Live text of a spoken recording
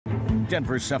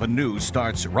Denver 7 News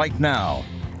starts right now.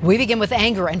 We begin with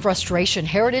anger and frustration.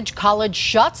 Heritage College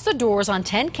shuts the doors on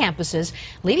 10 campuses,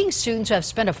 leaving students who have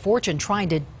spent a fortune trying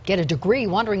to get a degree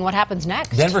wondering what happens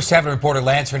next. Denver 7 reporter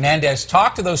Lance Hernandez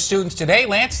talked to those students today.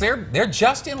 Lance, they're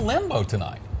just in limbo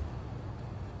tonight.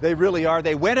 They really are.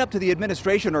 They went up to the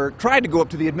administration, or tried to go up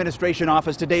to the administration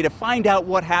office today to find out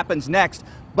what happens next,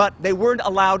 but they weren't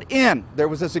allowed in. There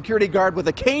was a security guard with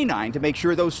a canine to make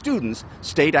sure those students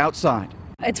stayed outside.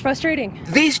 It's frustrating.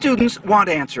 These students want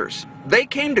answers. They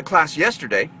came to class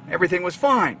yesterday, everything was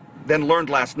fine, then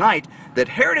learned last night that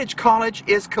Heritage College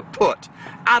is kaput,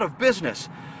 out of business.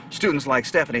 Students like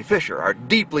Stephanie Fisher are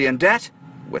deeply in debt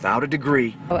without a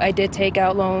degree. I did take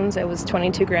out loans. It was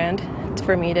 22 grand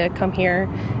for me to come here,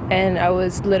 and I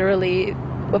was literally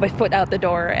with my foot out the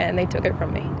door and they took it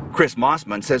from me. Chris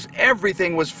Mossman says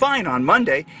everything was fine on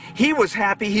Monday. He was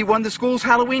happy he won the school's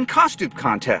Halloween costume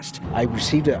contest. I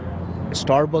received a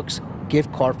Starbucks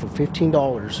gift card for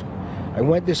 $15. I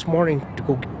went this morning to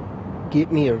go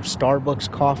get me a Starbucks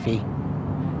coffee,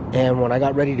 and when I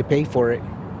got ready to pay for it,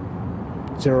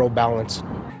 zero balance.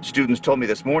 Students told me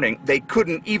this morning they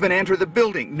couldn't even enter the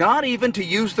building, not even to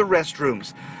use the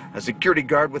restrooms. A security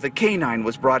guard with a canine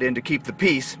was brought in to keep the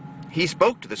peace. He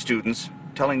spoke to the students,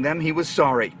 telling them he was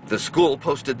sorry. The school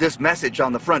posted this message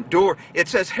on the front door. It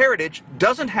says Heritage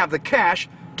doesn't have the cash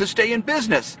to stay in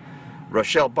business.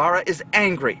 Rochelle Barra is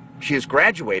angry. She has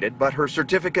graduated, but her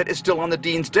certificate is still on the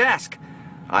dean's desk.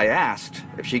 I asked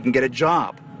if she can get a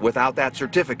job without that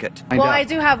certificate. Well, I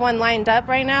do have one lined up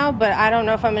right now, but I don't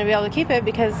know if I'm going to be able to keep it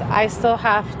because I still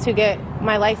have to get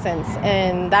my license,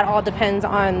 and that all depends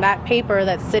on that paper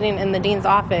that's sitting in the dean's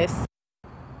office.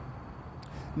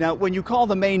 Now, when you call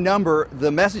the main number, the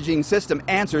messaging system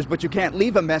answers, but you can't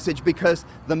leave a message because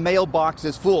the mailbox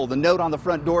is full. The note on the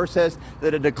front door says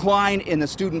that a decline in the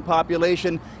student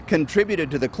population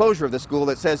contributed to the closure of the school.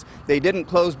 That says they didn't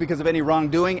close because of any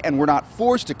wrongdoing and were not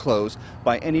forced to close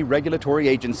by any regulatory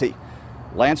agency.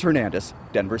 Lance Hernandez,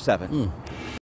 Denver 7.